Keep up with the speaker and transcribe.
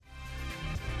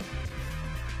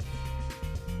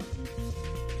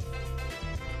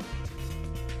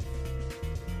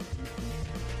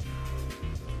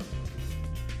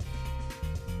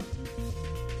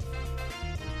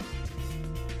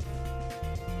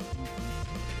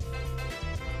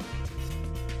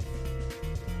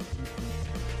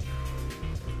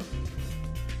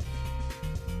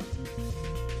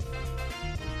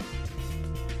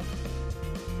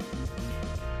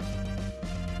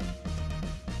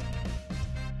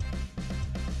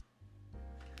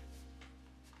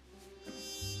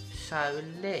So,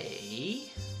 Lee,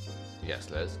 Yes,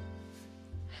 Les?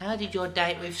 how did your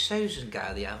date with Susan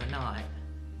go the other night?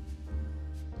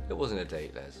 It wasn't a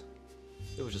date, Les.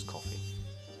 It was just coffee.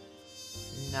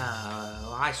 No,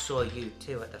 I saw you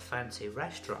two at the fancy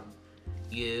restaurant.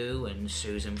 You and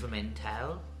Susan from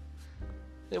Intel.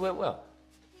 It went well.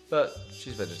 But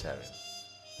she's vegetarian.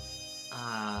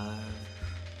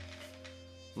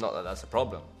 Not that that's a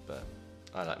problem, but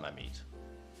I like my meat.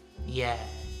 Yeah.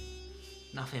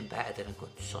 Nothing better than a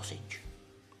good sausage.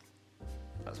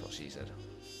 That's what she said.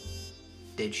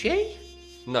 Did she?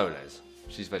 No, Les.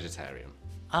 She's vegetarian.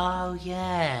 Oh,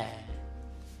 yeah.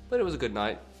 But it was a good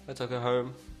night. I took her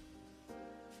home.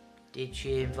 Did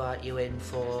she invite you in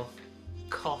for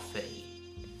coffee?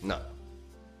 No.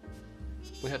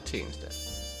 We had tea instead.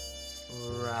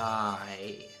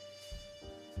 Right.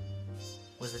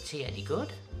 Was the tea any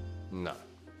good? No.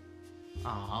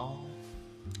 Oh,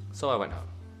 So I went home.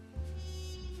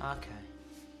 okay.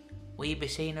 Will you be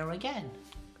seeing her again?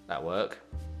 At work.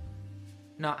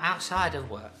 Not outside of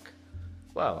work?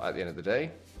 Well, at the end of the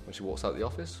day, when she walks out the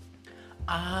office.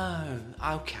 Oh,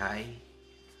 okay.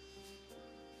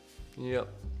 Yep.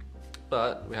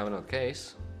 But we have another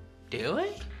case. Do we?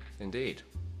 Indeed.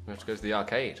 We have to go to the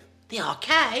arcade. The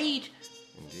arcade?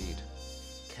 Indeed.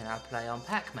 Can I play on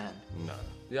Pac-Man? No.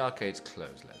 The arcade's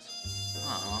closed, Les.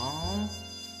 Oh.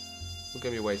 We're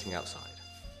going to be waiting outside.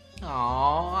 Oh,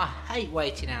 I hate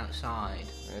waiting outside.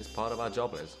 It's part of our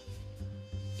job, Les.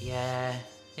 Yeah,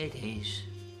 it is.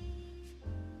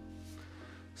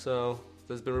 So,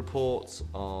 there's been reports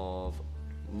of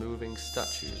moving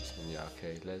statues in the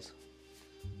arcade, Les.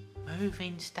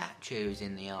 Moving statues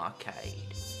in the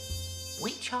arcade.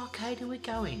 Which arcade are we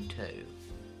going to?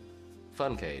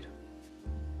 Funcade.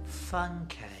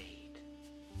 Funcade.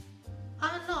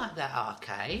 I like that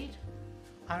arcade.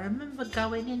 I remember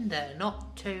going in there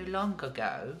not too long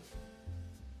ago.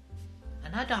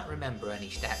 And I don't remember any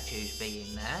statues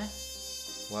being there.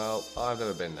 Well, I've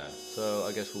never been there, so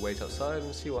I guess we'll wait outside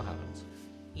and see what happens.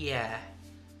 Yeah.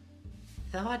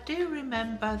 Though I do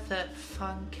remember that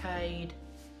Funcade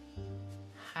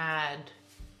had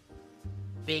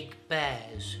big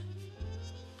bears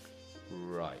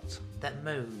Right. that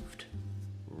moved.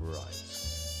 Right.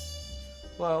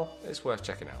 Well, it's worth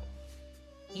checking out.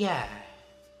 Yeah.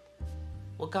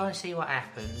 We'll go and see what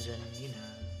happens and,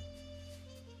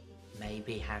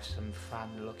 maybe have some fun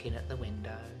looking at the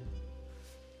window.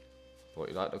 What,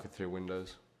 you like looking through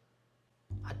windows?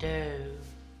 I do.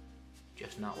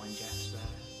 Just not when Jeff's there.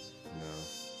 No.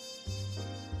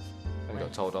 And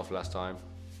got told off last time.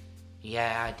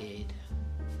 Yeah, I did.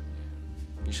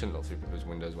 You shouldn't look through people's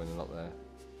windows when they're not there.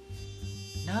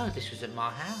 No, this was at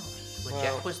my house when Well-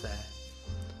 Jeff was there.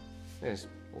 It's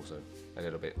also a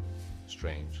little bit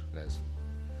strange, Les.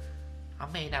 I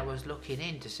mean, I was looking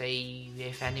in to see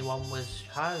if anyone was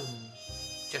home,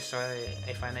 just so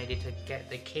if I needed to get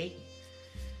the key.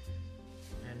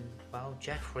 And, well,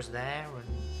 Jeff was there and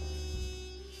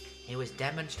he was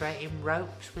demonstrating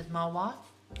ropes with my wife.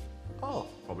 Oh,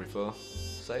 probably for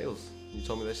sales. You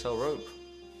told me they sell rope.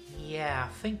 Yeah,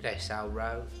 I think they sell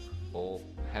rope. Or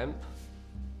hemp.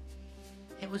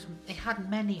 He had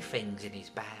many things in his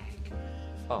bag.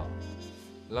 Oh,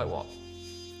 like what?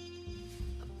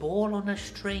 A ball on a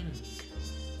string.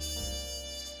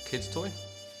 Kid's toy?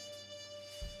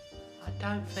 I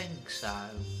don't think so.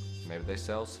 Maybe they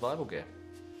sell survival gear.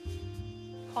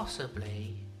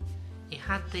 Possibly. He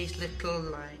had these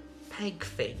little, peg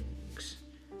things.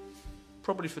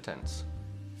 Probably for tents.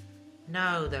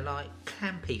 No, they're like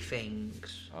clampy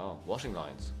things. Oh, washing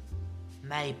lines.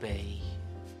 Maybe.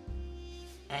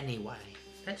 Anyway,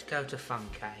 let's go to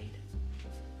Funcade.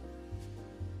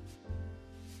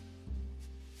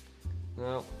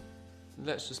 Now,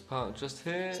 let's just park just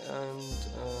here and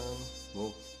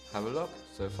we'll have a look.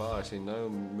 So far I see no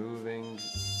moving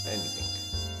anything.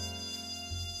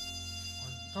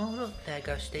 Oh look, there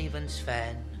goes Steve and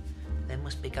Sven. They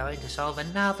must be going to solve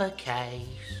another case.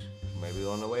 Maybe they're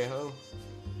on their way home.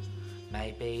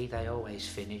 Maybe they always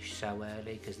finish so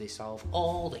early because they solve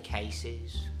all the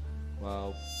cases.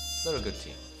 Well, they're a good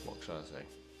team. What should I say?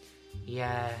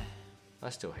 Yeah, I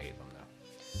still hate them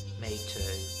though. me too.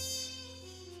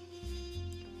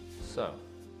 So,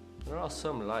 there are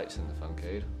some lights in the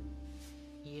Funcade.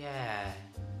 Yeah.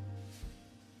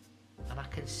 And I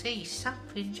can see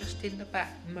something just in the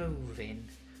back moving.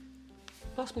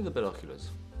 Pass me the binoculars.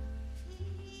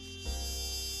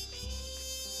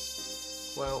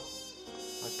 Well,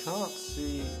 I can't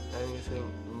see anything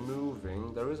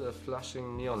moving. There is a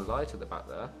flashing neon light at the back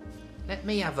there. Let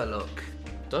me have a look.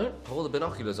 Don't pull the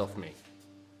binoculars off me.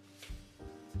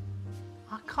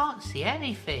 I can't see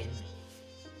anything.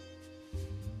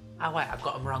 Oh wait, I've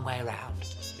got them wrong way around.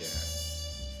 Yeah.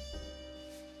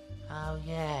 Oh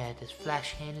yeah, there's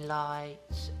flashing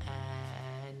lights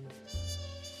and...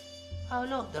 Oh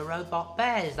look, the robot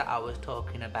bears that I was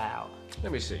talking about.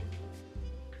 Let me see.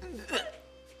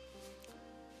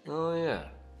 Oh yeah.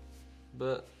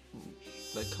 But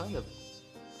they're kind of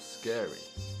scary.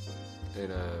 In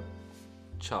a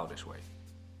childish way.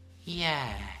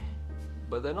 Yeah.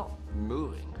 But they're not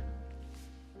moving.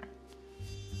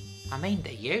 I mean,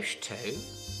 they used to.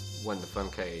 When the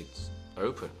funcade's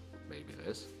open, maybe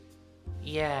Liz.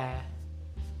 Yeah.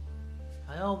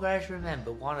 I always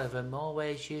remember one of them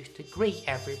always used to greet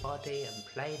everybody and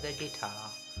play the guitar.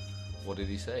 What did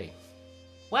he say?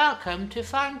 Welcome to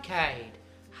Funkade.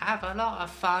 Have a lot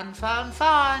of fun, fun,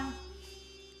 fun.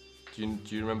 Do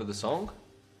you remember the song?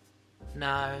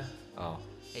 No, Oh,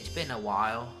 it's been a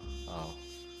while.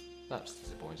 that's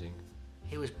disappointing.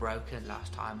 He was broken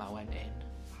last time I went in.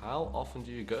 How often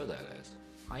do you go there, Liz?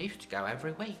 I used to go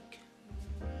every week.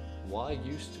 Why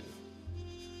used to?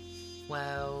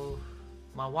 Well,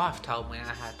 my wife told me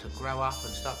I had to grow up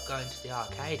and stop going to the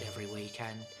arcade every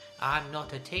weekend. I'm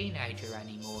not a teenager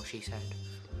anymore, she said.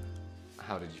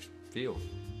 How did you feel?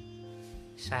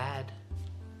 Sad.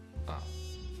 Oh,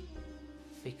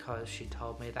 Because she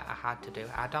told me that I had to do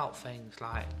adult things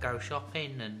like go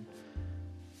shopping and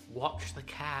watch the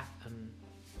cat and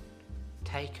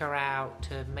take her out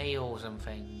to meals and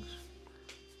things.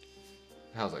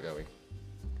 how's that going?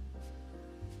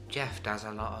 Jeff does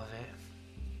a lot of it.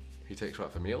 He takes her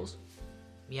out for meals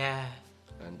Yeah,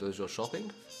 and does your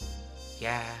shopping?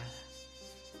 yeah.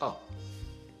 Oh,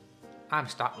 I'm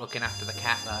stuck looking after the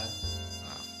cat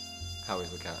though. how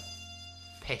is the cat?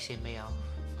 Pissing me off.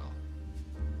 Oh,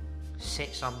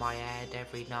 Sits on my head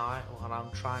every night while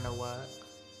I'm trying to work.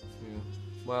 yeah.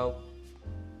 Well,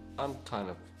 I'm kind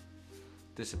of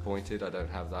disappointed I don't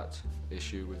have that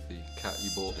issue with the cat you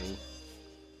bought me.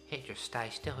 It just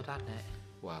stays still, doesn't it?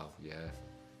 Wow, yeah.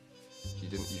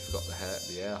 You forgot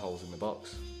the air holes in the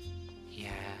box. Yeah.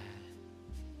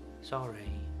 Sorry.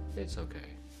 It's okay.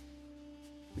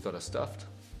 We got her stuffed.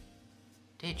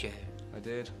 Did you? I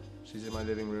did. She's in my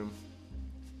living room,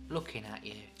 Looking at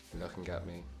you. looking at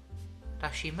me.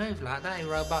 Does she move like they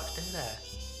robots do there?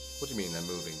 What do you mean they're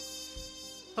moving?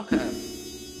 Look at them.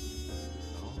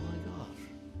 Oh my gosh.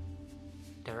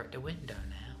 They're at the window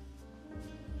now.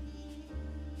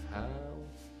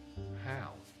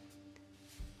 How?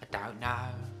 I don't know.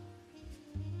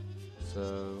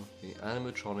 So, the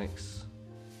animatronics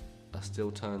are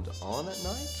still turned on at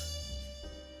night?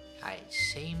 It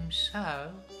seems so.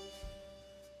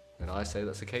 Then I say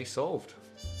that's a case solved.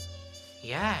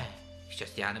 Yeah, it's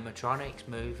just the animatronics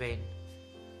moving.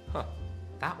 Huh.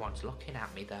 That one's looking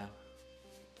at me though.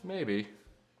 Maybe.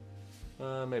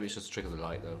 Maybe it's just a trick of the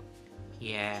light though.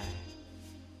 Yeah.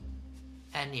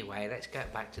 Anyway, let's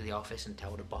get back to the office and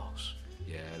tell the boss.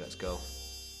 Yeah, let's go.